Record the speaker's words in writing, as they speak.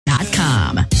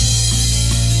realestatemarket.com.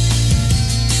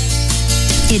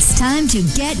 It's time to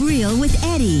get real with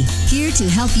Eddie, here to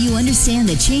help you understand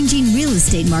the changing real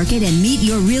estate market and meet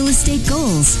your real estate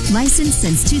goals. Licensed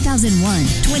since 2001,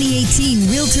 2018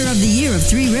 Realtor of the Year of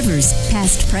Three Rivers,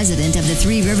 past president of the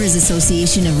Three Rivers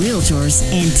Association of Realtors,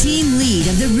 and team lead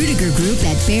of the Ruettiger Group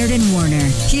at Baird Warner.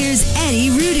 Here's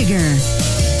Eddie Ruettiger.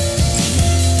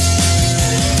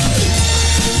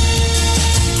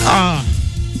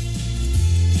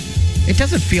 It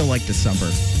doesn't feel like December.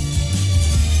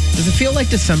 Does it feel like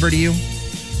December to you?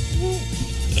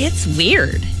 It's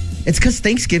weird. It's because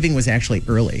Thanksgiving was actually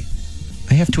early.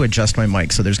 I have to adjust my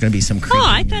mic, so there's going to be some creaking. Oh,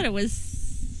 I thought it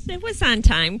was on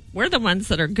time. We're the ones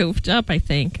that are goofed up, I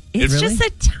think. It's really? just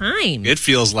a time. It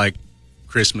feels like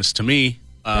Christmas to me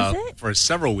Does it? for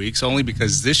several weeks, only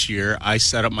because this year I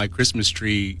set up my Christmas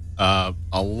tree a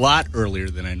lot earlier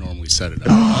than I normally set it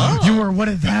up. You were one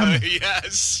of them.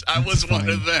 Yes, I was one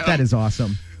of them. That is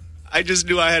awesome. I just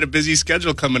knew I had a busy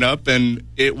schedule coming up, and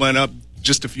it went up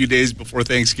just a few days before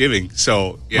Thanksgiving.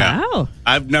 So, yeah. Wow.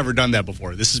 I've never done that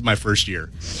before. This is my first year.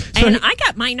 And I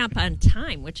got mine up on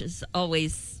time, which is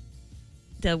always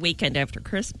the weekend after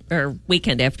Christmas or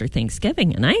weekend after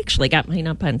Thanksgiving. And I actually got mine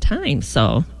up on time.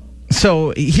 So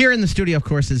here in the studio, of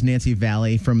course, is Nancy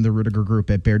Vallee from the Ruettiger Group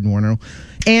at Baird Warner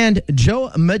and Joe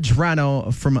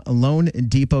Medrano from Loan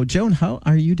Depot. Joan, how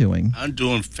are you doing? I'm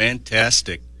doing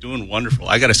fantastic. Doing wonderful.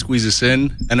 I got to squeeze this in.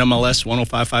 NMLS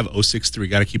 1055063.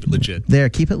 Got to keep it legit. There,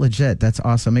 keep it legit. That's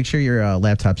awesome. Make sure your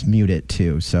laptop's muted,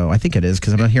 too. So I think it is,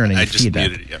 because I'm not hearing any feedback. I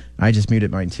just muted it, yep. I just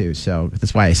muted mine, too. So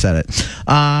that's why I said it.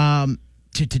 All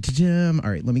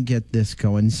right, let me get this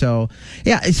going. So,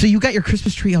 yeah, so you got your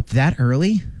Christmas tree up that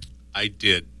early? I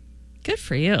did. good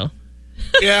for you.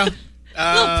 Yeah.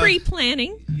 A little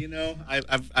pre-planning. You know,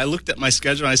 I looked at my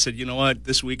schedule and I said, you know what,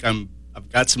 this week I've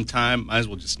got some time. Might as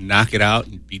well just knock it out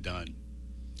and be done.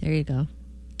 There you go.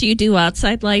 Do you do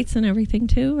outside lights and everything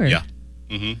too? Or? Yeah.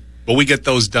 Mm-hmm. But we get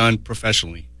those done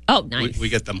professionally. Oh, nice. We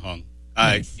get them hung.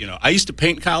 Nice. I used to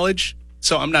paint in college,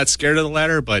 so I'm not scared of the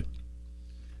ladder, but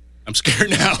I'm scared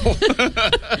now.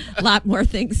 A lot more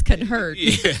things can hurt.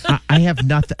 Yeah. I have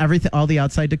nothing. Everything, all the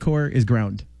outside decor is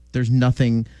ground. There's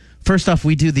nothing. First off,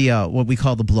 we do the what we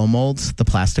call the blow molds, the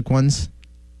plastic ones.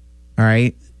 All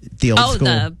right, the old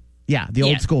school. The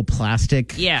old school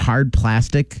plastic, hard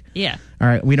plastic. Yeah. All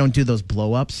right, we don't do those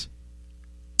blow ups.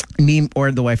 Me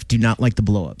or the wife do not like the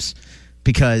blow ups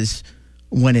because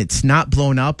when it's not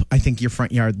blown up, I think your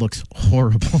front yard looks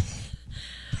horrible.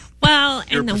 Well,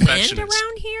 You're and the wind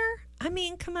around here. I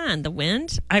mean, come on, the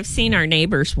wind. I've seen our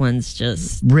neighbors' ones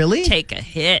just really take a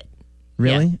hit.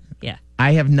 Really? Yeah.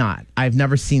 I have not. I've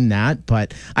never seen that,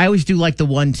 but I always do like the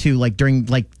one too. Like during,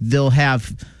 like they'll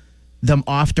have them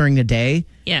off during the day.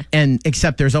 Yeah. And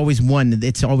except there's always one.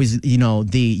 It's always the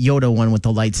Yoda one with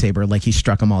the lightsaber, like he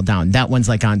struck them all down. That one's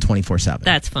like on 24/7.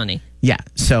 That's funny. Yeah.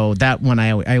 So that one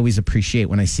I always appreciate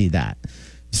when I see that.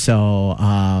 So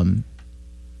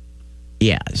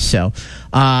yeah. So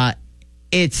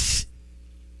it's.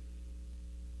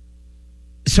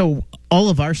 So all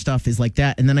of our stuff is like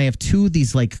that. And then I have two of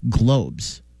these like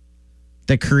globes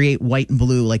that create white and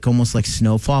blue, like almost like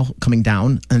snowfall coming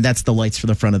down. And that's the lights for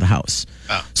the front of the house.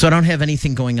 Oh. So I don't have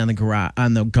anything going on the garage,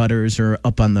 on the gutters or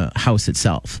up on the house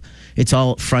itself. It's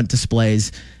all front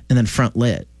displays and then front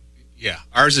lit. Yeah.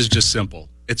 Ours is just simple.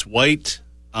 It's white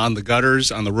on the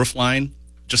gutters, on the roof line,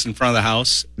 just in front of the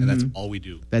house. And that's all we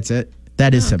do. That's it.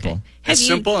 That is simple. It's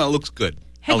simple and it looks good.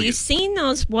 Have you seen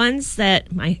those ones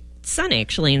that my son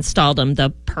actually installed them,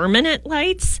 the permanent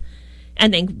lights,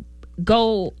 and then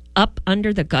go up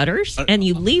under the gutters and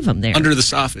you leave them there under the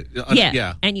soffit?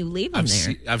 Yeah, and you leave them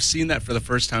there. I've seen that for the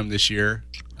first time this year.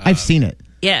 I've seen it.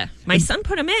 Yeah, my son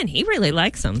put them in. He really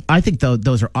likes them. I think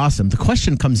those are awesome. The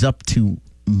question comes up to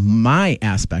my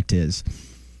aspect is,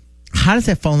 how does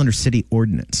that fall under city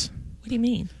ordinance? What do you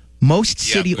mean? Most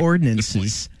city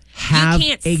ordinances have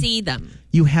you can't see them.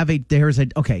 You have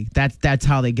that's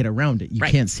how they get around it. You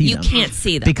can't see them. You can't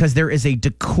see them because there is a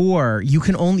decor.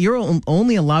 You're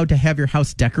only allowed to have your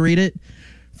house decorated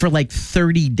for like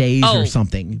 30 days or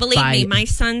something. Believe me, my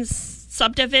son's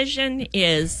subdivision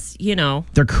is,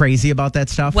 they're crazy about that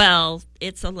stuff. Well,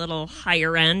 it's a little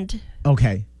higher end.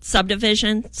 Okay.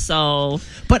 Subdivision, so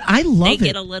but I love they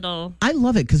get a little. I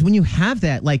love it because when you have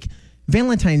that, like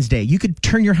Valentine's Day, you could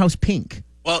turn your house pink.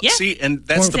 Well, see, and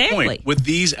that's the point. With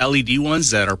these LED ones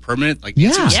that are permanent, like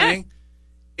Nancy was saying,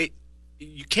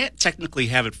 you can't technically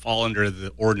have it fall under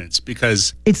the ordinance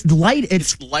because it's light.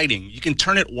 It's lighting. You can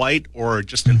turn it white or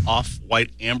just an off-white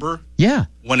amber. Yeah.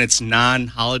 When it's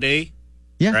non-holiday.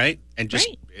 Yeah. Right? And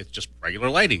it's just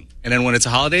regular lighting. And then when it's a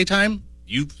holiday time,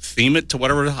 you theme it to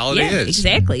whatever the holiday is.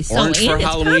 Exactly. Orange so, for and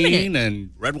Halloween and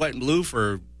red, white, and blue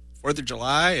for 4th of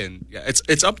July, and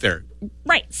it's up there.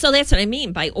 Right. So that's what I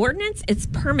mean. By ordinance, it's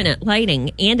permanent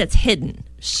lighting and it's hidden.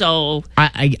 So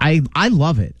I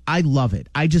love it. I love it.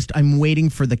 I'm waiting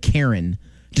for the Karen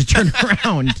to turn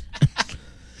around.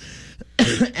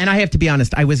 And I have to be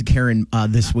honest, I was a Karen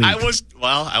this week. I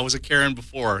was a Karen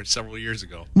before several years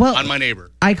ago. Well, on my neighbor.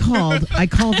 I called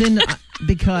in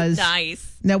because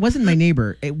nice. That wasn't my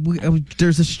neighbor.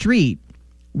 There's a street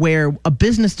where a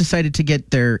business decided to get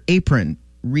their apron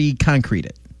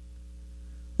reconcreted.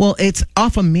 Well, it's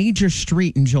off a major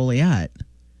street in Joliet,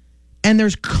 and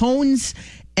there's cones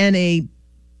and the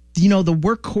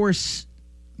workhorse,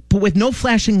 but with no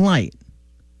flashing light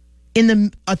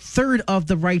in a third of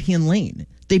the right-hand lane.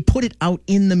 They put it out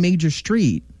in the major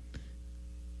street.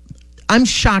 I'm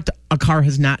shocked a car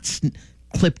has not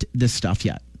clipped this stuff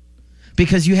yet,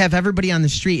 because you have everybody on the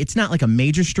street. It's not like a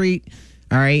major street,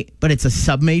 all right, but it's a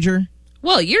sub-major.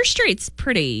 Well, your street's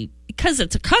pretty, because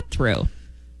it's a cut-through.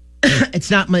 It's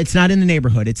not in the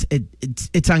neighborhood.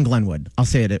 It's on Glenwood. I'll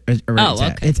say it.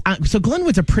 Okay. So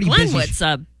Glenwood's a pretty Glenwood's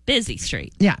a busy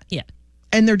street. Yeah.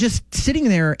 And they're just sitting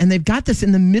there, and they've got this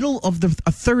in the middle of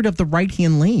a third of the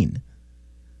right-hand lane.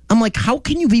 I'm like, how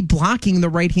can you be blocking the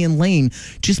right-hand lane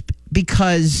just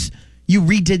because you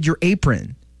redid your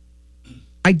apron?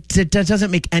 That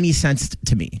doesn't make any sense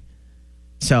to me.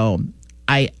 So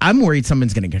I'm worried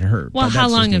someone's going to get hurt. Well, how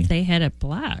long have they had it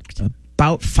blocked?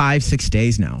 About 5-6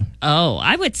 days now. Oh,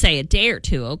 I would say a day or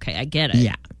two. Okay, I get it.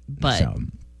 Yeah. But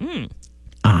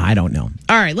I don't know.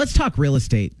 All right, let's talk real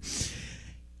estate.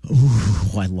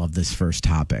 Ooh, I love this first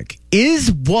topic.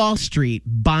 Is Wall Street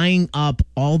buying up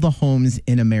all the homes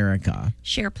in America?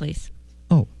 Share, please.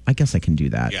 Oh, I guess I can do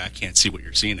that. Yeah, I can't see what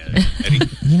you're seeing, Eddie.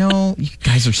 You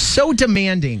guys are so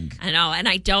demanding. I know, and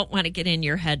I don't want to get in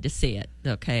your head to see it.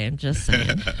 Okay, I'm just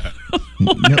saying.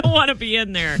 I don't want to be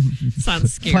in there.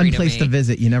 Sounds scary Fun to place me. to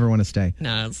visit. You never want to stay.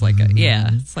 No, it's like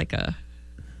it's like a.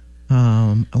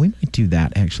 We might do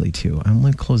that actually too. I'm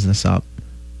going to close this up.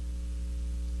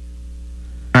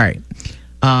 All right.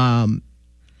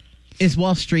 Is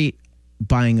Wall Street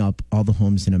buying up all the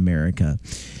homes in America?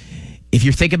 If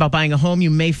you're thinking about buying a home, you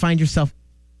may find yourself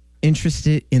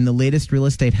interested in the latest real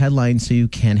estate headlines so you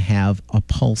can have a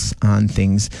pulse on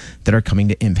things that are coming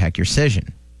to impact your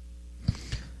decision.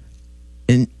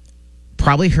 And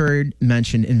probably heard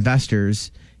mentioned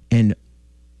investors and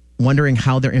wondering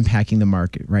how they're impacting the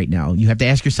market right now. You have to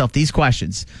ask yourself these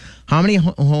questions. How many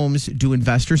homes do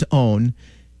investors own?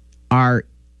 Are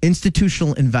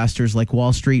institutional investors like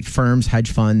Wall Street firms,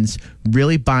 hedge funds,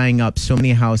 really buying up so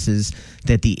many houses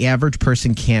that the average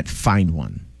person can't find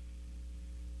one?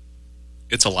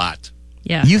 It's a lot.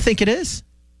 Yeah. You think it is?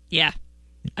 Yeah.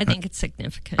 I think it's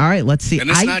significant. All right, let's see.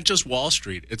 And it's not just Wall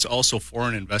Street. It's also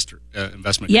foreign investment.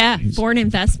 Yeah, companies. foreign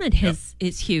investment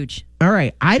is huge. All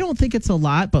right. I don't think it's a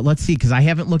lot, but let's see, because I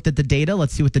haven't looked at the data.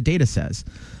 Let's see what the data says.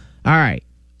 All right.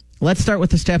 Let's start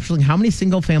with establishing how many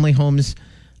single-family homes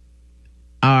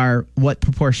what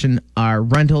proportion are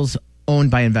rentals owned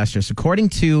by investors. According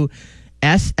to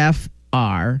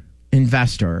SFR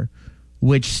Investor,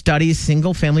 which studies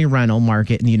single-family rental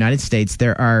market in the United States,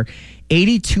 there are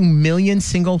 82 million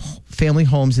single-family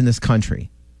homes in this country.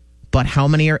 But how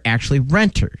many are actually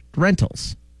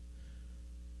rentals?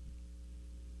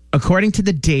 According to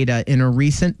the data in a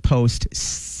recent post,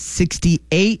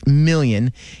 68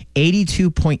 million,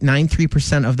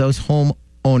 82.93% of those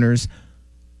homeowners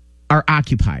are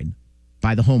occupied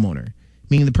by the homeowner,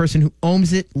 meaning the person who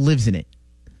owns it lives in it.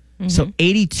 Mm-hmm. So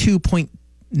 82.9.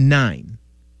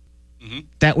 Mm-hmm.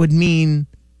 That would mean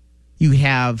you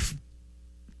have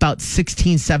about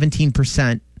 16,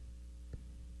 17%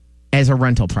 as a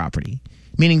rental property,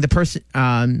 meaning the person,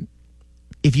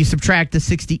 if you subtract the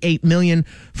 68 million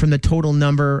from the total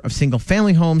number of single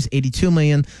family homes, 82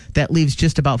 million, that leaves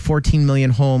just about 14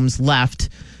 million homes left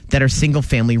that are single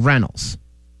family rentals.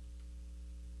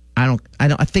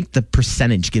 I think the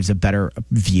percentage gives a better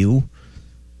view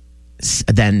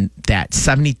than that.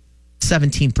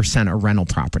 17% are rental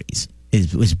properties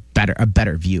is a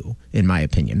better view, in my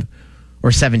opinion,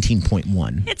 or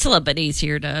 17.1. It's a little bit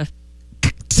easier to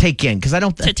take in, because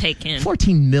to take in.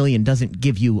 14 million doesn't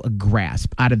give you a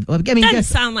grasp out of. I mean, doesn't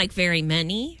sound like very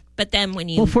many, but then when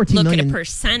you look at a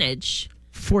percentage,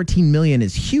 14 million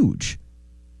is huge.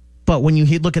 But when you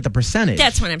look at the percentage,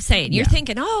 that's what I'm saying. You're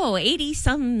thinking,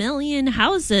 80-some million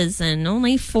houses and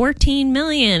only 14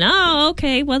 million. Oh,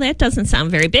 okay. Well, that doesn't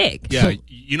sound very big. Yeah.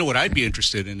 You know what I'd be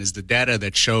interested in is the data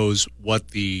that shows what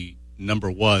the number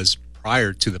was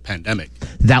prior to the pandemic.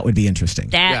 That would be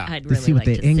interesting. I'd really to see what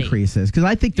like the increase is, because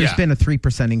I think there's been a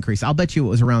 3% increase. I'll bet you it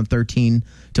was around 13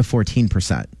 to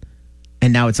 14%,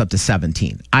 and now it's up to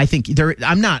 17. I think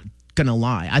I'm not gonna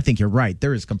lie. I think you're right.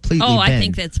 There is completely. I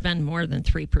think that's been more than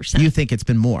 3%. You think it's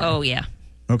been more? Oh yeah.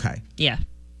 Okay. Yeah.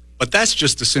 But that's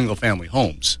just the single family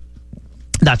homes.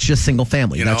 That's just single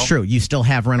family. That's true. You still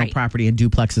have rental property and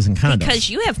duplexes and condos. Because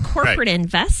you have corporate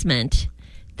investment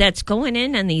that's going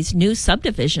in on these new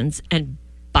subdivisions and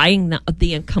buying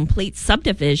the complete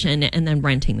subdivision and then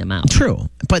renting them out. True.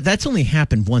 But that's only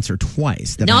happened once or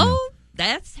twice.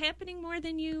 That's happening more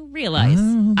than you realize.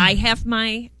 I have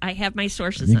my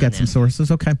sources. You got some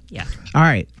sources? Okay. Yeah. All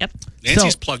right. Yep.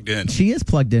 Nancy's plugged in. She is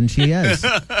plugged in. She is.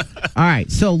 All right.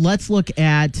 So let's look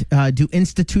at do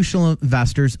institutional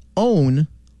investors own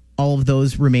all of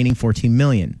those remaining 14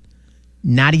 million?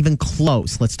 Not even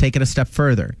close. Let's take it a step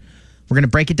further. We're going to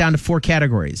break it down to 4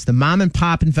 categories. The mom and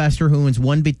pop investor who owns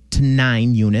 1 to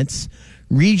 9 units.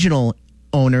 Regional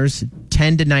owners,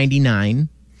 10 to 99.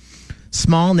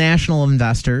 Small national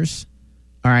investors,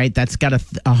 all right, that's got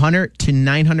 100 to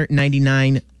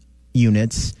 999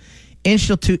 units.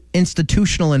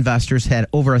 Institutional investors had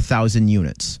over 1,000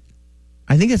 units.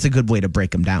 I think that's a good way to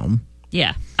break them down.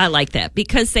 Yeah, I like that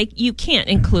because you can't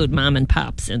include mom and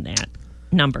pops in that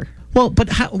number. Well, but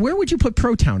where would you put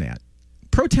ProTown at?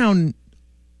 ProTown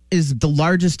is the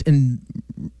largest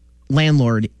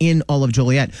landlord in all of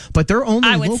Joliet, but they're only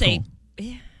I would local. say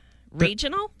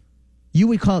regional. You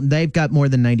would call it, they've got more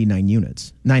than 99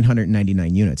 units,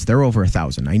 999 units. They're over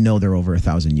 1,000. I know they're over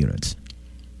 1,000 units.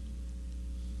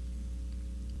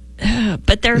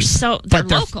 But they're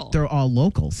local. They're all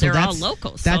local. So they're all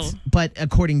local. But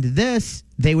according to this,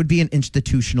 they would be an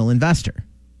institutional investor.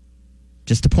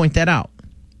 Just to point that out.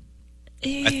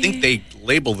 I think they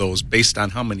label those based on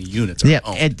how many units are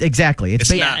owned. Exactly.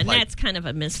 That's kind of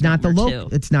a misnomer too.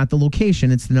 It's not the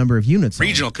location; it's the number of units.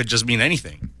 Regional owned. could just mean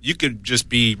anything. You could just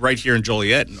be right here in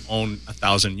Joliet and own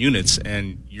 1,000 units,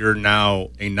 and you're now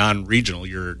a non-regional.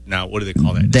 You're now, what do they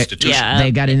call that? Institutional. Yeah,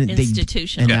 they got an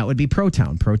institution, and that would be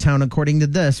ProTown. ProTown, according to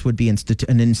this, would be an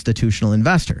institutional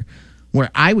investor,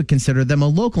 where I would consider them a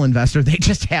local investor. They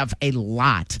just have a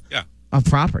lot. Yeah. Of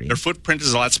property. Their footprint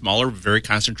is a lot smaller, very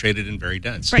concentrated and very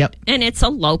dense. Right. Yep. And it's a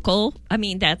local,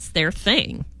 that's their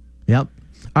thing. Yep.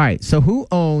 All right. So who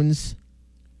owns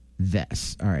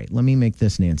this? All right. Let me make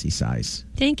this Nancy size.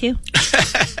 Thank you.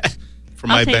 For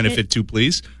my benefit too,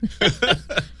 please.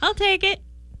 I'll take it.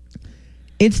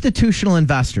 Institutional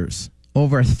investors,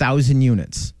 over 1,000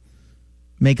 units,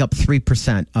 make up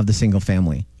 3% of the single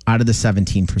family out of the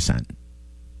 17%.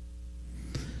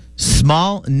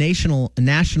 Small national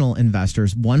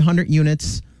investors, 100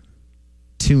 units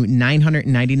to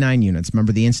 999 units.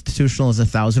 Remember, the institutional is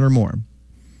 1,000 or more.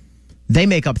 They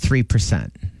make up 3%.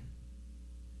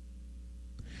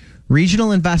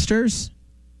 Regional investors,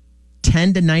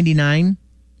 10 to 99,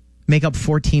 make up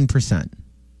 14%.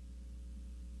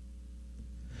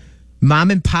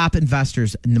 Mom and pop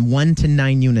investors, 1 to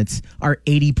 9 units, are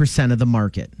 80% of the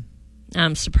market.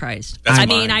 I'm surprised.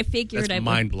 I figured that's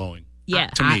mind-blowing. Yeah,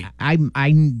 to me,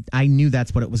 I knew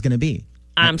that's what it was going to be.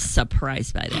 I'm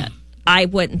surprised by that. I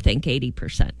wouldn't think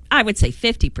 80%. I would say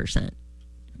 50%,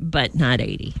 but not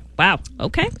 80. Wow.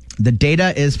 Okay. The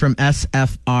data is from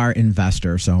SFR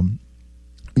Investor, so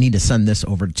I need to send this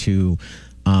over to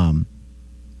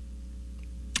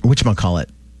whatchamacallit?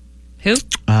 Who?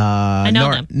 I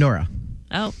know them. Nora.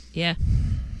 Oh yeah.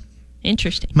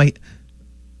 Interesting. My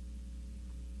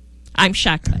I'm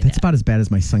shocked by that. That's about as bad as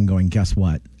my son going, guess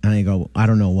what? And I go, I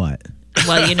don't know what.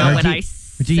 Well, you know what I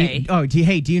say.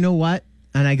 Do you know what?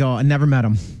 And I go, I never met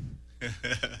him.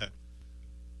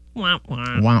 Wah,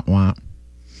 wah. Wah, wah.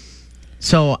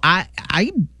 So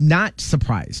I'm not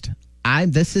surprised.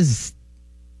 This is,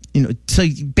 so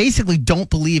you basically don't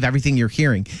believe everything you're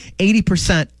hearing.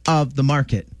 80% of the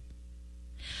market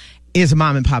is a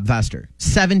mom and pop investor.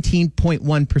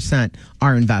 17.1%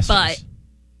 are investors. But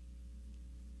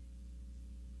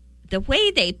the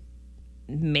way they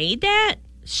made that,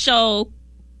 so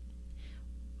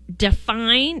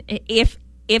define if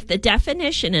the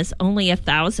definition is only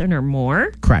 1,000 or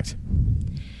more. Correct.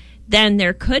 Then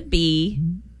there could be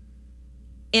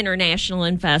international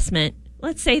investment.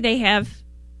 Let's say they have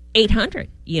 800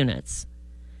 units.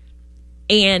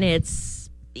 And it's,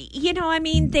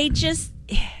 they just,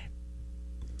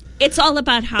 it's all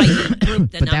about how you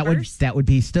group the but numbers. That would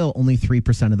be still only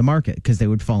 3% of the market because they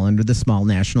would fall under the small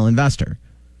national investor.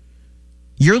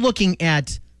 You're looking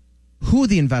at who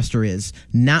the investor is,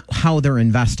 not how they're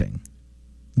investing.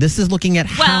 This is looking at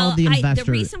how the investor.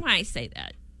 The reason why I say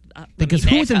that, because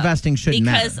who's investing shouldn't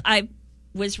matter. Because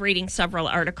was reading several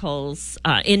articles,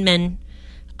 Inman,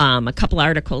 a couple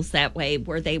articles that way,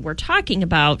 where they were talking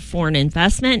about foreign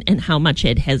investment and how much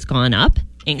it has gone up,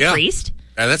 increased.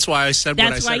 Yeah. That's why I said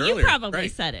what I said earlier. That's why you probably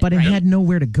said it. But it had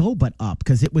nowhere to go but up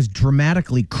because it was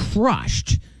dramatically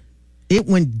crushed. It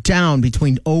went down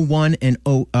between 01 and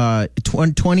 20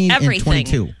 and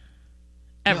 22.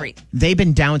 Everything. They've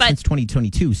been down since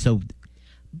 2022.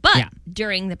 But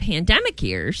during the pandemic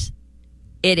years,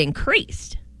 it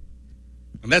increased.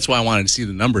 And that's why I wanted to see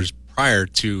the numbers prior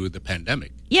to the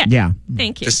pandemic. Yeah.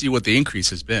 Thank you. To see what the increase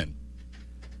has been.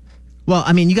 Well,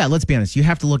 I mean, let's be honest. You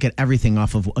have to look at everything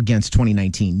against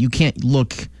 2019. You can't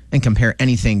look and compare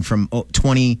anything from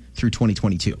 20 through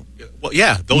 2022. Well,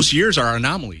 yeah, those years are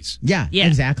anomalies. Yeah.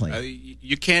 Exactly.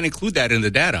 You can't include that in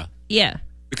the data. Yeah.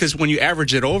 Because when you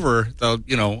average it over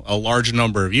a large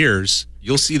number of years,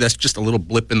 you'll see that's just a little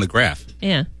blip in the graph.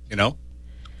 Yeah.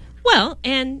 Well,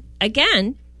 and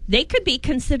again, they could be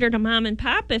considered a mom and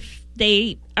pop if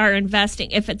they are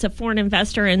investing. If it's a foreign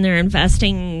investor and they're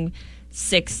investing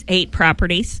 6, 8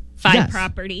 properties, 5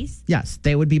 properties. Yes,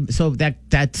 they would be. So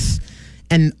that's,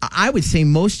 and I would say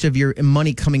most of your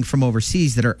money coming from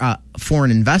overseas that are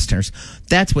foreign investors,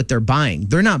 that's what they're buying.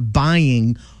 They're not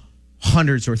buying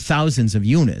hundreds or thousands of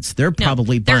units. They're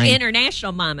probably buying. They're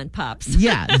international mom and pops.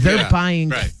 Yeah, they're buying.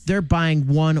 Right. They're buying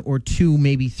 1 or 2,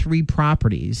 maybe 3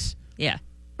 properties. Yeah.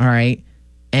 All right.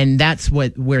 And that's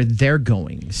where they're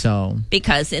going. So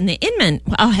because in the Inman,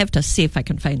 I'll have to see if I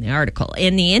can find the article.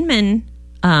 In the Inman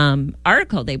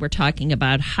article, they were talking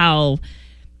about how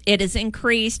it has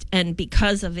increased, and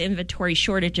because of inventory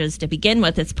shortages to begin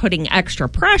with, it's putting extra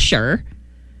pressure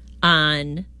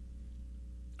on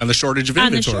the shortage of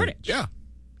inventory. On the shortage.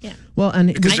 Yeah. Well, and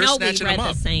I know we read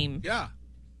the same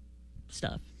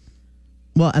stuff.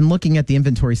 Well, and looking at the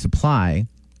inventory supply,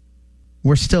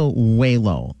 we're still way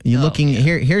low.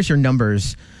 Here's your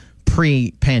numbers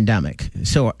pre-pandemic.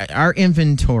 So our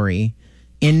inventory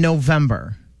in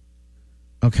November,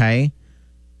 okay,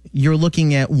 you're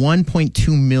looking at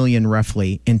 1.2 million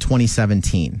roughly in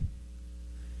 2017.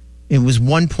 It was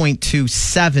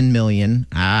 1.27 million.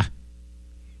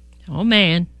 Oh,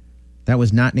 man. That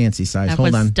was not Nancy size. Hold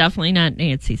on. That was definitely not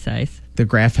Nancy size. The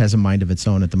graph has a mind of its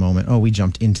own at the moment. Oh, we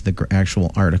jumped into the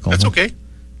actual article. That's okay.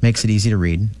 Makes it easy to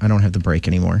read. I don't have the break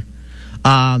anymore.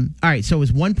 All right, so it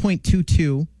was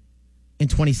 1.22 in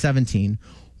 2017,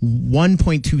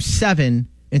 1.27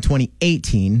 in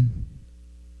 2018.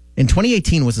 And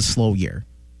 2018 was a slow year.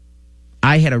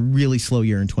 I had a really slow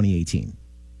year in 2018.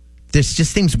 There's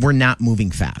just things were not moving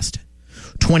fast.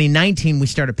 2019, we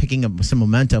started picking up some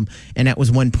momentum, and that was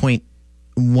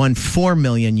 1.14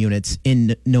 million units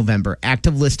in November.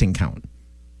 Active listing count.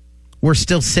 We're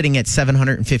still sitting at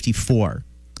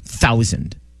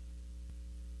 754,000.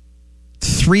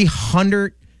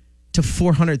 300 to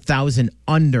 400,000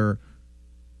 under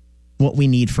what we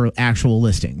need for actual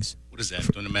listings. What is that?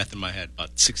 Doing the math in my head.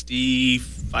 About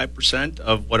 65%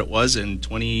 of what it was in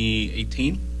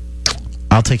 2018?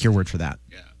 I'll take your word for that.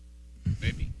 Yeah,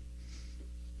 maybe.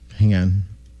 Hang on.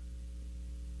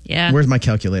 Yeah. Where's my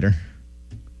calculator?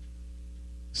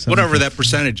 Whatever that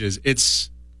percentage is, it's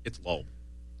low.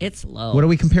 It's low. What are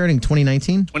we comparing?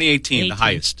 2019? 2018, the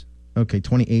highest. Okay,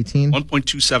 2018.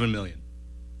 1.27 million.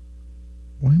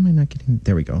 Why am I not getting...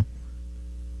 There we go.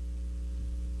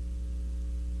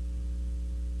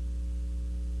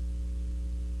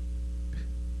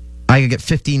 I get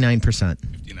 59%.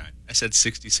 59. I said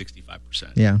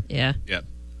 65%. Yeah. Yeah. Yep.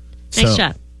 Nice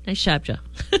job. Nice job, Joe.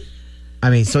 I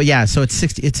mean, so yeah, so it's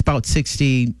 60. It's about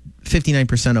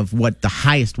 59% of what the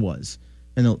highest was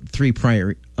in the 3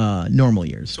 prior normal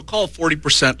years. So call it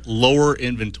 40% lower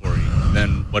inventory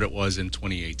than what it was in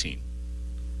 2018.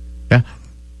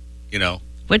 Yeah.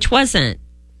 Which wasn't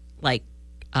like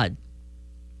a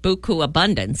buku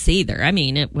abundance either. I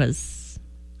mean, it was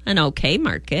an okay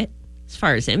market as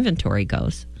far as inventory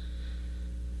goes.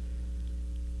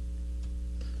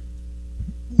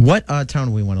 What town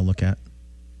do we want to look at?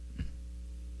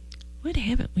 What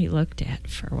haven't we looked at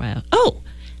for a while? Oh,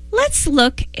 let's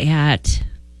look at...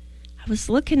 I was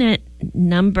looking at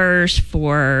numbers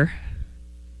for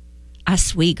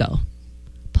Oswego.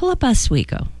 Pull up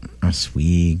Oswego.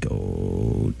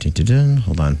 Oswego. Dun-dun-dun.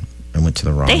 Hold on. I went to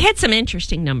the wrong... They had some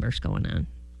interesting numbers going on.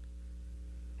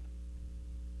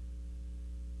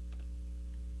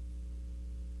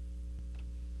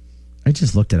 I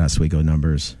just looked at Oswego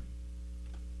numbers.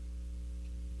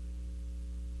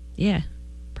 Yeah,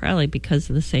 probably because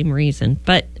of the same reason.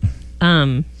 But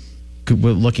we're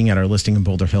looking at our listing in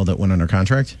Boulder Hill that went under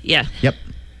contract? Yeah. Yep.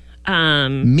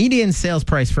 Median sales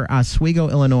price for Oswego,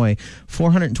 Illinois,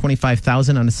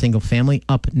 $425,000 on a single family,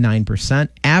 up 9%.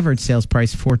 Average sales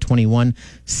price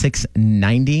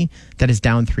 $421,690. That is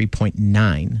down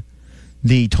 3.9%.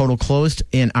 The total closed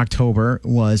in October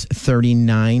was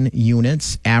 39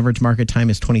 units. Average market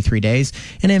time is 23 days.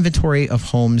 And inventory of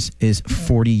homes is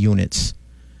 40 units,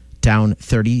 down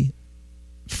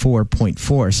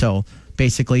 34.4. So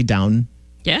basically down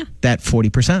that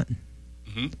 40%.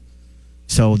 Mm-hmm.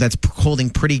 So that's holding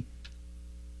pretty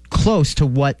close to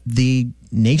what the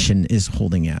nation is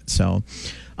holding at. So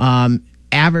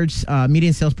average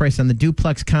median sales price on the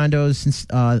duplex condos,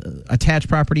 attached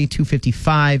property,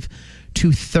 $255,000.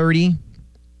 $230,000,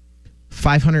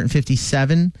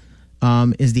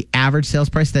 $557,000 is the average sales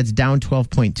price. That's down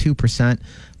 12.2%.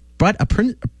 But a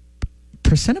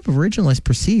percent of original as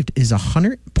perceived is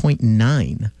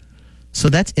 100.9%. So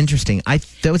that's interesting.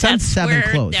 That was on 7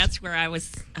 closed. That's where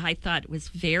I thought it was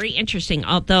very interesting.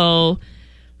 Although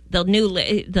the new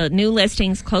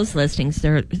listings, closed listings,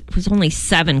 there was only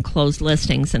 7 closed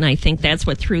listings, and I think that's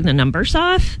what threw the numbers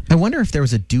off. I wonder if there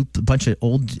was a bunch of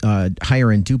old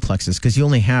higher end duplexes, because you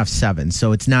only have 7,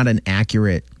 so it's not an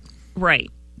accurate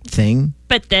thing.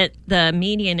 But that the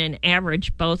median and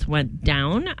average both went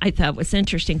down, I thought was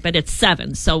interesting. But it's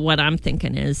 7, so what I'm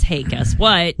thinking is, hey, guess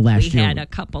what? We had a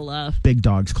couple of big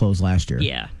dogs closed last year.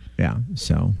 Yeah. Yeah,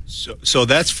 so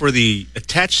that's for the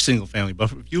attached single family.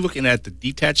 But if you're looking at the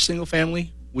detached single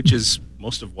family, which is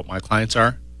most of what my clients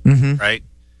are, right?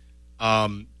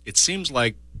 It seems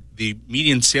like the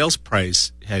median sales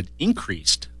price had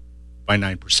increased by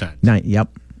 9%. Yep.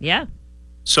 Yeah.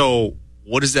 So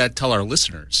what does that tell our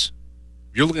listeners?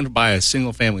 If you're looking to buy a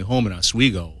single family home in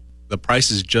Oswego, the price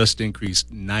has just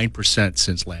increased 9%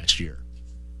 since last year.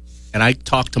 And I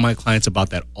talk to my clients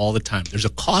about that all the time. There's a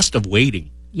cost of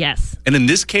waiting. Yes. And in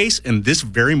this case, in this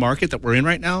very market that we're in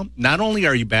right now, not only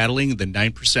are you battling the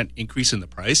 9% increase in the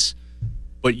price,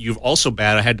 but you've also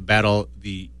had to battle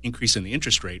the increase in the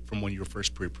interest rate from when you were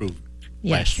first pre-approved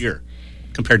last year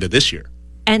compared to this year.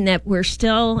 And that we're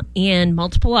still in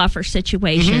multiple offer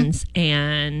situations,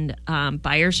 and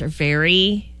buyers are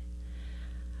very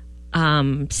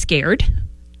scared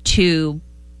to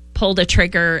pull the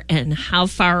trigger. And how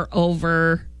far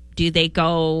over do they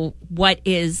go? What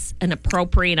is an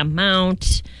appropriate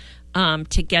amount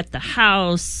to get the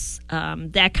house?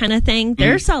 That kind of thing.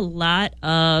 There's a lot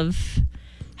of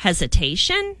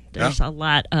hesitation. There's a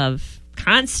lot of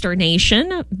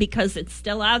consternation because it's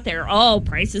still out there. Oh,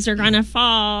 prices are going to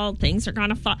fall. Things are going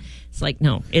to fall. It's like,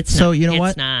 no, it's not. So you know what?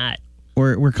 It's not.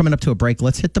 We're coming up to a break.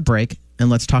 Let's hit the break and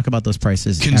let's talk about those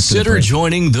prices. Consider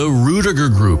joining the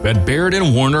Ruettiger Group at Baird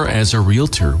Warner as a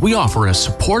realtor. We offer a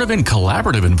supportive and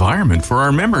collaborative environment for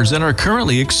our members and are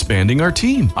currently expanding our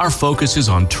team. Our focus is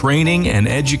on training and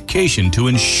education to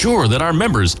ensure that our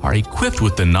members are equipped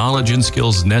with the knowledge and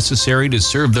skills necessary to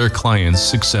serve their clients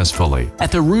successfully.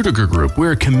 At the Ruettiger Group,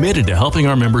 we're committed to helping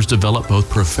our members develop both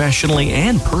professionally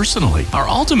and personally. Our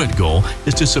ultimate goal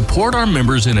is to support our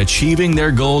members in achieving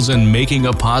their goals and making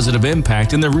a positive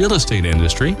impact in the real estate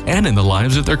industry and in the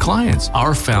lives of their clients.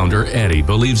 Our founder, Eddie,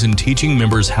 believes in teaching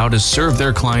members how to serve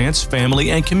their clients,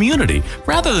 family, and community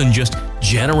rather than just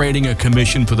generating a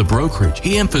commission for the brokerage.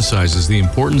 He emphasizes the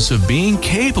importance of being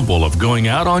capable of going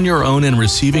out on your own and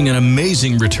receiving an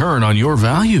amazing return on your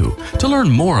value. To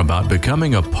learn more about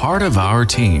becoming a part of our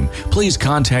team, please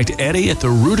contact Eddie at the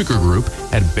Ruettiger Group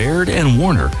at Baird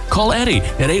Warner. Call Eddie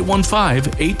at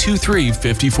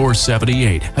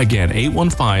 815-823-5478. Again,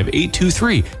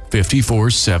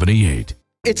 815-823-5478.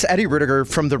 It's Eddie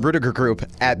Ruettiger from the Ruettiger Group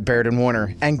at Baird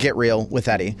Warner and Get Real with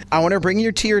Eddie. I want to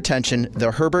bring to your attention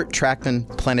the Herbert Trackman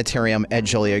Planetarium at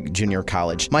Joliet Junior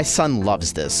College. My son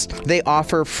loves this. They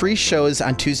offer free shows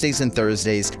on Tuesdays and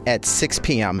Thursdays at 6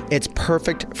 p.m. It's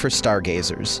perfect for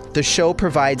stargazers. The show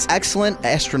provides excellent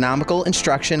astronomical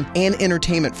instruction and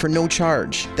entertainment for no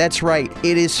charge. That's right,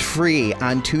 it is free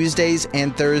on Tuesdays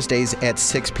and Thursdays at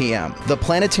 6 p.m. The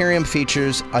planetarium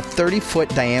features a 30-foot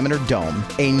diameter dome,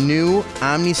 a new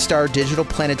OmniStar digital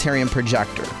planetarium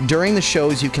projector. During the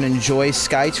shows, you can enjoy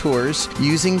sky tours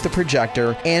using the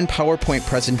projector and PowerPoint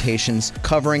presentations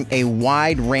covering a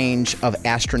wide range of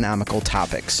astronomical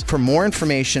topics. For more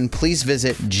information, please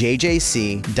visit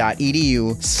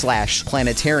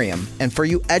jjc.edu/planetarium. And for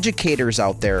you educators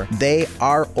out there, they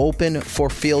are open for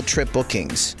field trip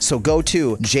bookings. So go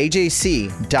to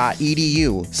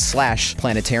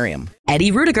jjc.edu/planetarium. Eddie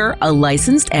Ruettiger, a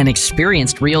licensed and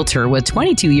experienced realtor with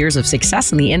 22 years of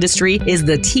success in the industry, is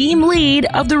the team lead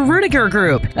of the Ruettiger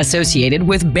Group, associated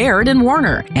with Baird and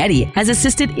Warner. Eddie has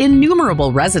assisted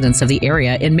innumerable residents of the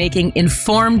area in making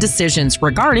informed decisions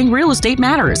regarding real estate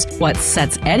matters. What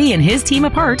sets Eddie and his team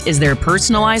apart is their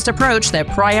personalized approach that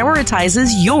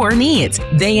prioritizes your needs.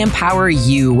 They empower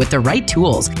you with the right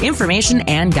tools, information,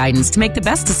 and guidance to make the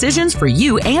best decisions for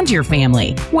you and your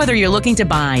family. Whether you're looking to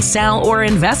buy, sell, or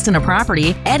invest in a property,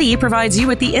 Eddie provides you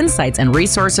with the insights and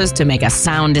resources to make a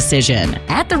sound decision.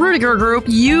 At the Ruettiger Group,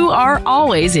 you are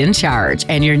always in charge,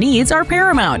 and your needs are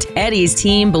paramount. Eddie's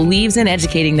team believes in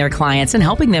educating their clients and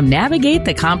helping them navigate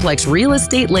the complex real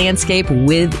estate landscape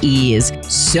with ease.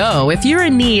 So, if you're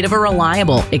in need of a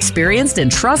reliable, experienced,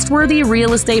 and trustworthy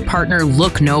real estate partner,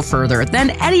 look no further than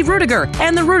Eddie Ruettiger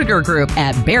and the Ruettiger Group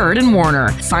at Baird and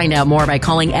Warner. Find out more by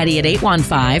calling Eddie at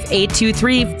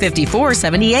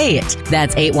 815-823-5478.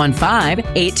 That's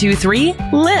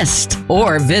 815-823-LIST.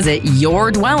 Or visit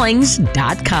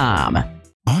yourdwellings.com.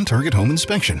 On Target Home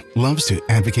Inspection loves to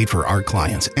advocate for our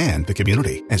clients and the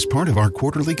community. As part of our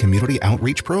quarterly community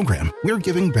outreach program, we're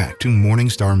giving back to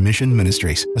Morningstar Mission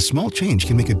Ministries. A small change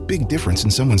can make a big difference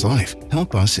in someone's life.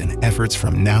 Help us in efforts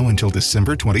from now until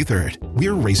December 23rd.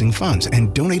 We're raising funds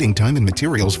and donating time and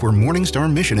materials for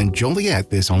Morningstar Mission in Joliet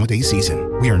this holiday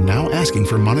season. We are now asking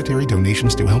for monetary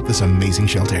donations to help this amazing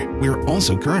shelter. We are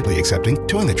also currently accepting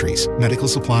toiletries, medical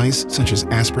supplies such as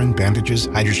aspirin, bandages,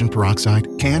 hydrogen peroxide,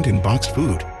 canned and boxed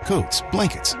food, coats,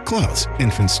 blankets, clothes,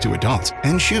 infants to adults,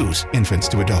 and shoes, infants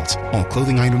to adults. All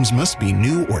clothing items must be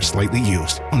new or slightly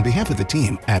used. On behalf of the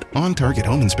team at On Target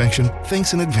Home Inspection,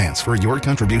 thanks in advance for your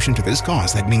contribution to this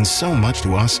cause that means so much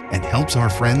to us and helps our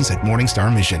friends at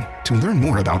Morningstar Mission. To learn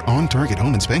more about On Target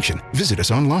Home Inspection, visit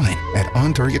us online at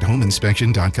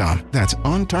ontargethomeinspection.com. That's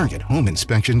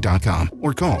ontargethomeinspection.com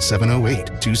or call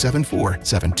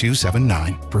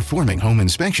 708-274-7279. Performing home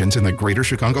inspections in the greater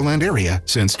Chicagoland area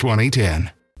since 2010.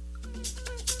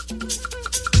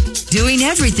 Doing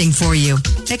everything for you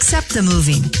except the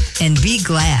moving, and be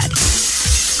glad.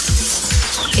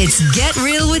 It's Get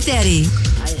Real with Eddie.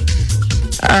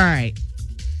 All right.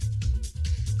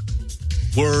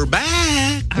 We're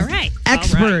back. All right.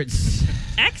 Experts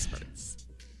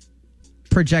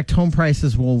project home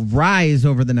prices will rise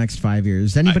over the next 5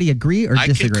 years. Anybody agree or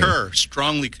disagree? I concur.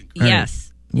 Strongly concur.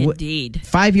 Yes, indeed.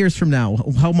 5 years from now,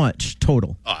 how much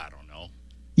total? Oh, I don't know.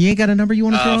 You ain't got a number you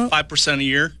want to throw out? 5% a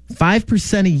year.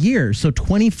 5% a year. So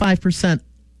 25%.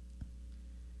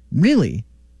 Really?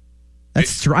 I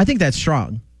think that's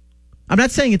strong. I'm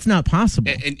not saying it's not possible.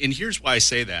 And here's why I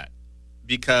say that.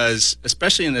 Because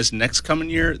especially in this next coming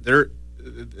year,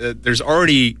 there's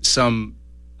already some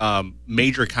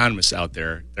major economists out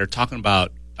there. They're talking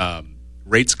about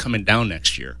rates coming down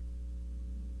next year.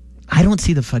 I don't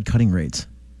see the Fed cutting rates.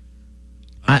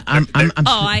 I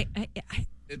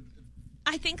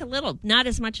think a little, not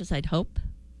as much as I'd hope.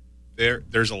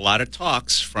 There's a lot of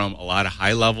talks from a lot of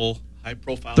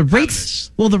high-profile the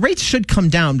economists. The rates should come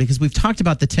down because we've talked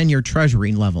about the 10-year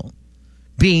Treasury level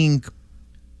being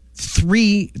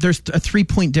there's a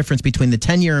 3-point difference between the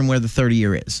 10-year and where the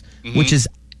 30-year is, which is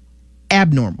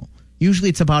abnormal. Usually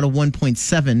it's about a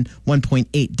 1.7,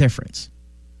 1.8 difference.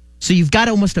 So you've got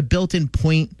almost a built-in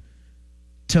point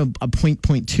to a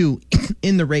 0.2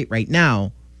 in the rate right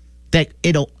now that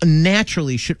it'll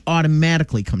naturally should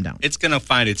automatically come down. It's going to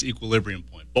find its equilibrium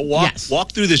point. But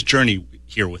walk through this journey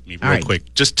here with me real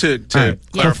quick, just to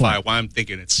clarify why I'm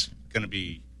thinking it's going to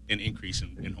be an increase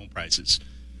in home prices.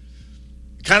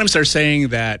 Economists are saying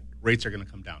that rates are going to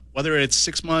come down. Whether it's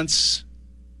 6 months,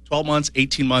 12 months,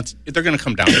 18 months, they're going to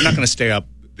come down. They're not going to stay up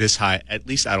this high, at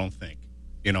least I don't think.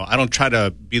 I don't try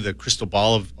to be the crystal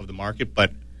ball of the market,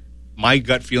 but my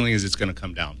gut feeling is it's going to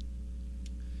come down.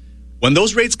 When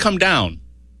those rates come down,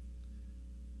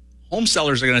 home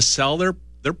sellers are going to sell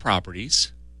their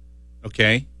properties,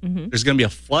 okay? Mm-hmm. There's going to be a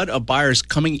flood of buyers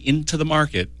coming into the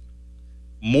market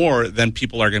more than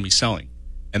people are going to be selling,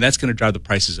 and that's going to drive the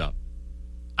prices up.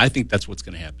 I think that's what's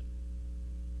going to happen.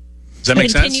 Does that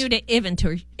make sense? Continued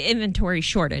inventory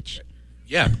shortage.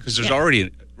 Yeah, because there's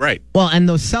already, right. Well, and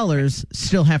those sellers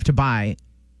still have to buy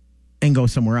and go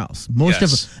somewhere else. Most of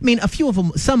them, a few of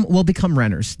them, some will become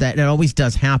renters. That it always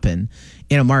does happen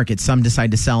in a market. Some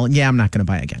decide to sell, and I'm not going to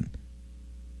buy again.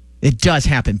 It does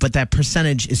happen, but that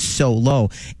percentage is so low.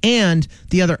 And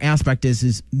the other aspect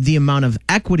is the amount of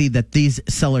equity that these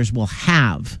sellers will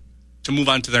have to move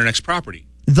on to their next property.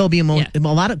 They'll be a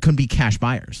lot of could be cash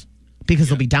buyers because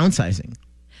they'll be downsizing.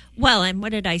 Well, and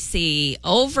what did I see?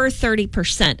 Over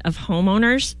 30% of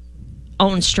homeowners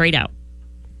own straight out.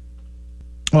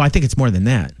 Oh, I think it's more than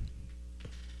that.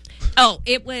 Oh,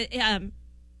 it was.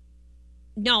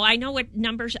 No, I know what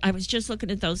numbers. I was just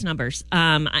looking at those numbers.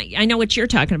 I know what you're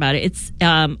talking about. It's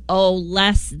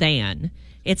less than.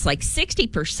 It's like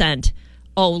 60%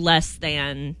 less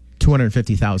than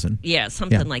 250,000. Yeah,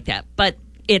 something like that. But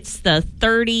it's the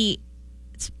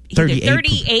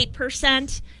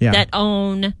 38% that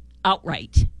own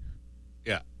outright.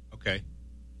 Yeah. Okay.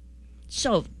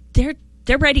 So they're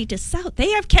ready to sell. They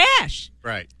have cash.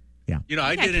 Right. Yeah. You know,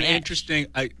 I did an interesting.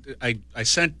 I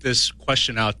sent this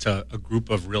question out to a group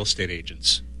of real estate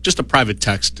agents, just a private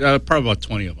text, probably about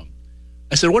 20 of them.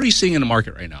 I said, "What are you seeing in the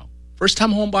market right now?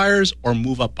 First-time home buyers or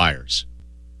move-up buyers?"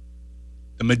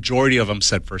 The majority of them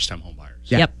said first-time home buyers.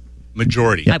 Yeah. Yep.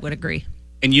 Majority. I would agree.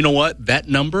 And you know what? That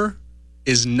number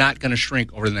is not going to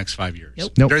shrink over the next 5 years.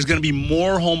 Nope. There's going to be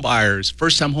more home buyers,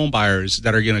 first-time home buyers,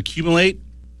 that are going to accumulate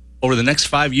over the next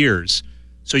 5 years.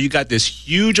 So you got this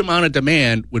huge amount of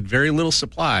demand with very little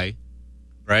supply,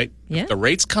 right? Yeah. If the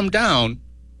rates come down,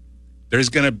 there's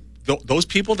going to those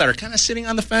people that are kind of sitting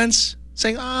on the fence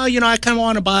saying, I kind of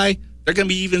want to buy. They're going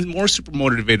to be even more super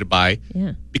motivated to buy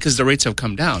because the rates have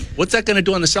come down. What's that going to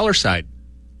do on the seller side?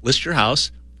 List your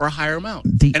house for a higher amount.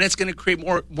 And it's going to create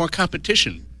more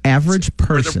competition. Average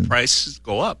person. Where the prices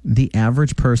go up. The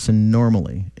average person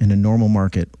normally in a normal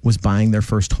market was buying their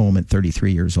first home at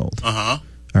 33 years old. Uh-huh.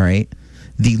 All right.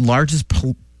 The largest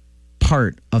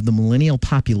part of the millennial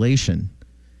population,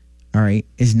 all right,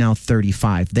 is now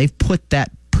 35. They've put that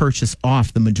purchase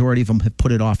off. The majority of them have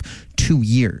put it off 2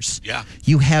 years. Yeah.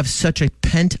 You have such a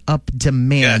pent-up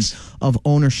demand of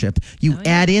ownership. You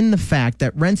add in the fact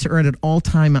that rents are at an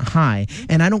all-time high,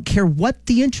 and I don't care what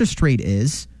the interest rate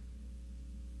is,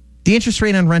 the interest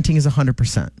rate on renting is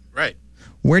 100%. Right.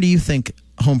 Where do you think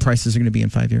home prices are going to be in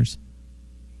 5 years?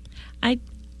 I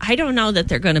don't know that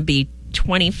they're going to be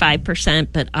 25%,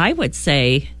 but I would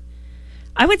say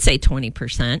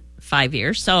 20%, 5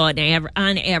 years. So on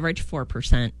average,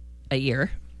 4% a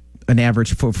year. An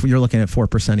average, you're looking at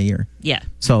 4% a year. Yeah.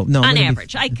 So no, on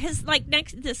average, because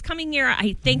this coming year,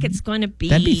 I think it's going to be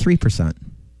that'd be 3%.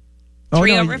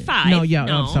 3 over 5. No, yeah.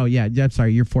 No. Oh, so yeah, I'm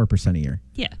sorry. You're 4% a year.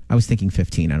 Yeah. I was thinking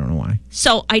 15. I don't know why.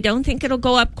 So I don't think it'll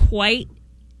go up quite.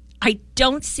 I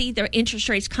don't see their interest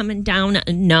rates coming down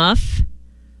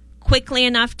quickly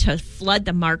enough to flood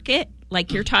the market.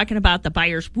 Like you're talking about the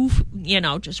buyers,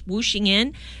 just whooshing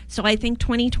in. So I think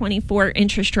 2024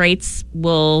 interest rates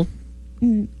will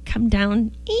come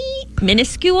down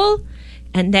minuscule,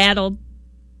 and that'll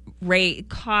I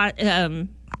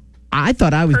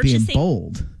thought I was being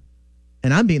bold,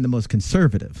 and I'm being the most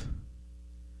conservative.